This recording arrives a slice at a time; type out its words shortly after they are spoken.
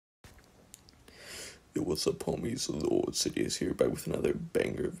Yo, what's up, homies? Lord City is here back with another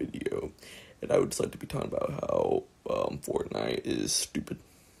banger video, and I would just like to be talking about how Fortnite is stupid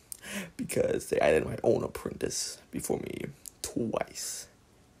because they added my own apprentice before me twice.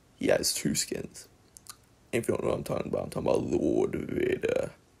 He has two skins. And if you don't know what I'm talking about Lord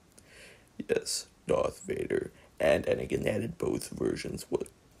Vader. Yes, Darth Vader. And again, they added both versions. What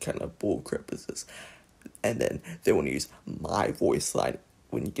kind of bullcrap is this? And then they want to use my voice line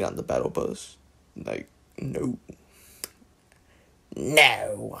when you get on the battle bus. Like, no.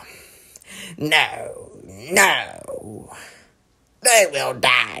 No. No. No. They will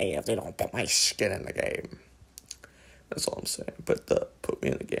die if they don't put my skin in the game. That's all I'm saying. But put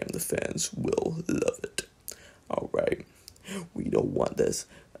me in the game. The fans will love it. Alright. We don't want this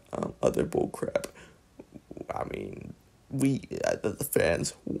other bullcrap. I mean, the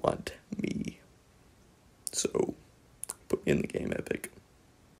fans want me. So, put me in the game, Epic.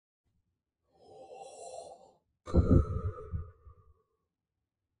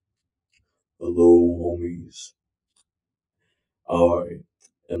 Hello, homies. I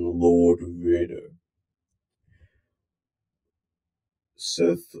am Lord Vader,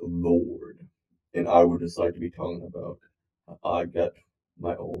 Sith Lord, and I would just like to be talking about how I got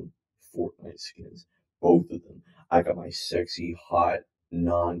my own Fortnite skins. Both of them. I got my sexy, hot,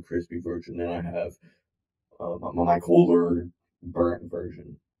 non-crispy version, and I have my cooler, burnt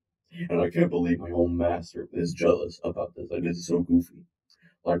version. And I can't believe my own master is jealous about this. Like, this is so goofy.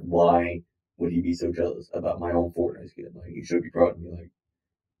 Like, why would he be so jealous about my own Fortnite skin? Like, he should be proud of me. Like,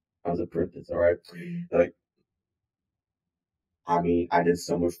 I was a apprentice, alright? Like, I mean, I did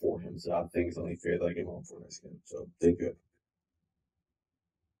so much for him, so I think it's only fair that I give him Fortnite skin. So, thank you.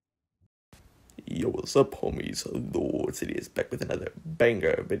 Yo, what's up, homies? Lord City is back with another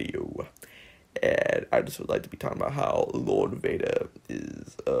banger video. And I just would like to be talking about how Lord Vader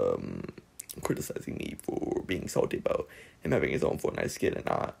is, criticizing me for being salty about him having his own Fortnite skin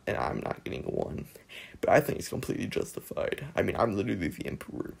and I'm not getting one. But I think it's completely justified. I mean, I'm literally the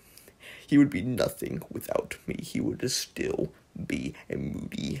Emperor. He would be nothing without me. He would just still be a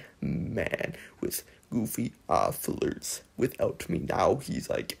moody man with goofy flirts without me. Now he's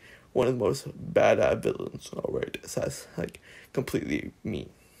like one of the most bad villains. Alright, so that's like completely me.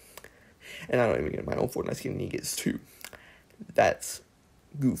 And I don't even get my own Fortnite skin, and he gets two. That's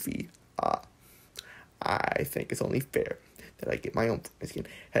goofy. I think it's only fair that I get my own Fortnite skin.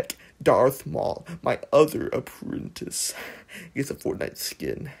 Heck, Darth Maul, my other apprentice, gets a Fortnite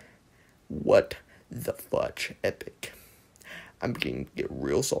skin. What the fudge, Epic. I'm beginning to get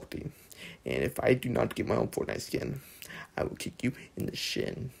real salty. And if I do not get my own Fortnite skin, I will kick you in the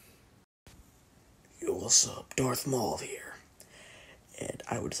shin. Yo, what's up? Darth Maul here. And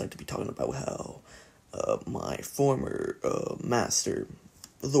I would just like to be talking about how my former master,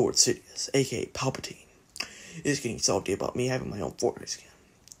 Lord Sidious, aka Palpatine, is getting salty about me having my own Fortnite skin.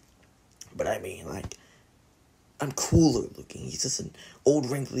 But I mean, like, I'm cooler looking. He's just an old,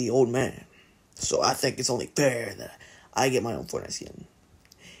 wrinkly old man. So I think it's only fair that I get my own Fortnite skin.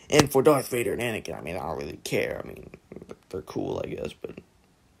 And for Darth Vader and Anakin, I mean, I don't really care. I mean, they're cool, I guess, but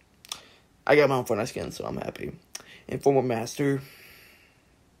I got my own Fortnite skin, so I'm happy. And former master,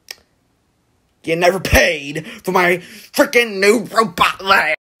 you never paid for my freaking new robot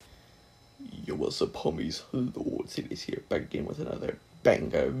leg. Yo, what's up, homies? Lord City's here, back again with another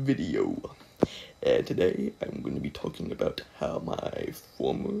banger video. And today, I'm going to be talking about how my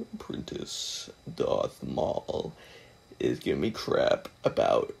former apprentice, Darth Maul, is giving me crap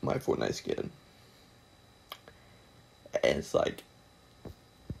about my Fortnite skin. And it's like,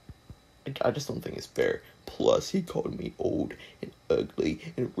 I just don't think it's fair. Plus, he called me old and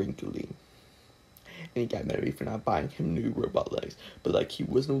ugly and wrinkly. And he got mad at me for not buying him new robot legs. But, like, he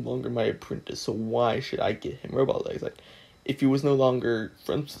was no longer my apprentice, so why should I get him robot legs? Like, if he was no longer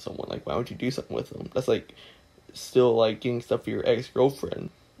friends with someone, like, why would you do something with him? That's, like, still, like, getting stuff for your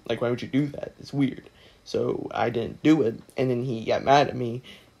ex-girlfriend. Like, why would you do that? It's weird. So, I didn't do it, and then he got mad at me,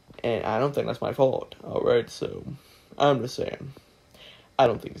 and I don't think that's my fault, alright? So, I'm just saying, I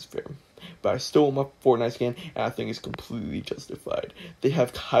don't think it's fair. But I stole my Fortnite skin, and I think it's completely justified. They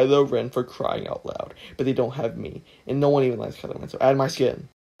have Kylo Ren for crying out loud, but they don't have me. And no one even likes Kylo Ren, so add my skin.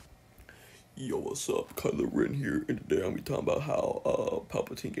 Yo, what's up? Kylo Ren here, and today I'm going to be talking about how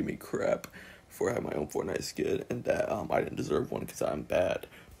Palpatine gave me crap for having my own Fortnite skin, and that I didn't deserve one because I'm bad.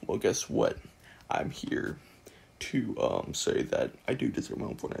 Well, guess what? I'm here to say that I do deserve my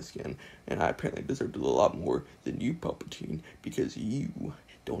own Fortnite skin, and I apparently deserved it a lot more than you, Palpatine, because you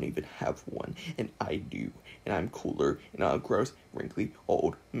don't even have one, and I do, and I'm cooler, and I'm a gross, wrinkly,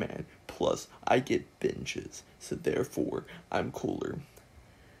 old man. Plus, I get binges, so therefore, I'm cooler.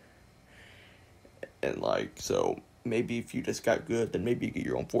 And, like, so maybe if you just got good, then maybe you get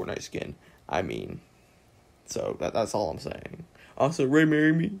your own Fortnite skin. I mean, so that's all I'm saying. Also, Ray,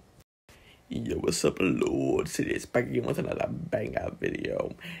 marry me. Yo, what's up, Lord? Today it's back again with another bang-out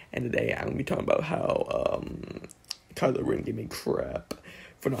video. And today I'm going to be talking about how, Kylo Ren gave me crap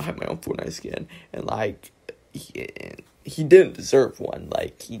for not having my own Fortnite skin. And, like, he didn't deserve one.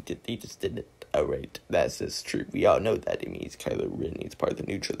 Like, he just didn't. Alright, that's just true. We all know that. It means Kylo Ren is part of the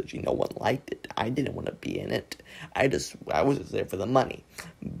new trilogy. No one liked it. I didn't want to be in it. I was just there for the money.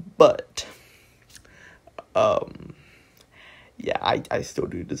 But, yeah, I still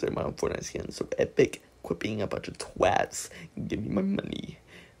do deserve my own Fortnite skin. So Epic, quit being a bunch of twats. Give me my money.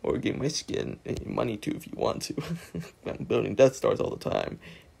 Or give me my skin. And money too if you want to. I'm building Death Stars all the time.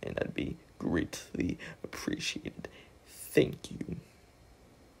 And that'd be greatly appreciated. Thank you.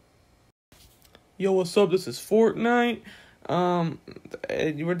 Yo, what's up? This is Fortnite.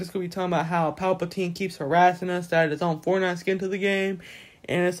 We're just gonna be talking about how Palpatine keeps harassing us to add his own Fortnite skin to the game.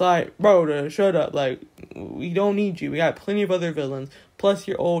 And it's like, bro, shut up. Like, we don't need you. We got plenty of other villains. Plus,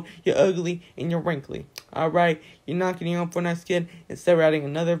 you're old, you're ugly, and you're wrinkly. Alright? You're not getting your own Fortnite skin. Instead, we're adding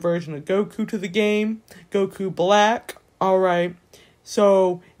another version of Goku to the game. Goku Black. Alright.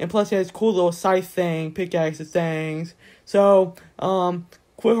 So, and plus, he has cool little scythe thing, pickaxes things. So,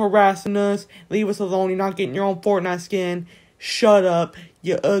 quit harassing us. Leave us alone. You're not getting your own Fortnite skin. Shut up,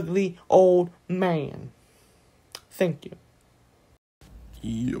 you ugly old man. Thank you.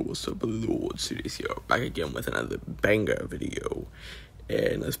 Yo, what's up, Lord? Serious here. Back again with another banger video. And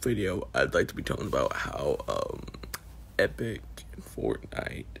in this video, I'd like to be talking about how, Epic and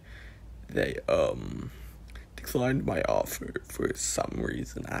Fortnite, they, declined my offer for some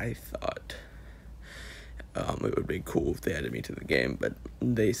reason. I thought it would be cool if they added me to the game, but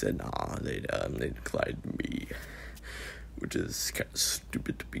they said nah. They declined me, which is kind of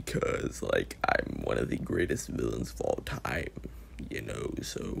stupid because, like, I'm one of the greatest villains of all time, you know.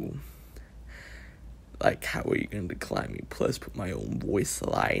 So, like, how are you gonna decline me? Plus, put my own voice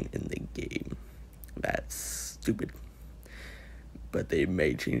line in the game. That's stupid. But they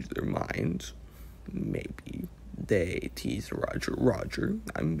may change their minds. Maybe. They tease Roger.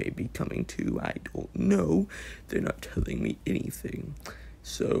 I may be coming too. I don't know. They're not telling me anything.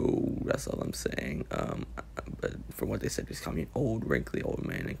 So that's all I'm saying. But from what they said, just call me an old, wrinkly old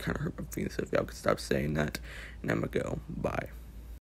man. It kind of hurt my feelings. So if y'all could stop saying that, and I'm gonna go. Bye.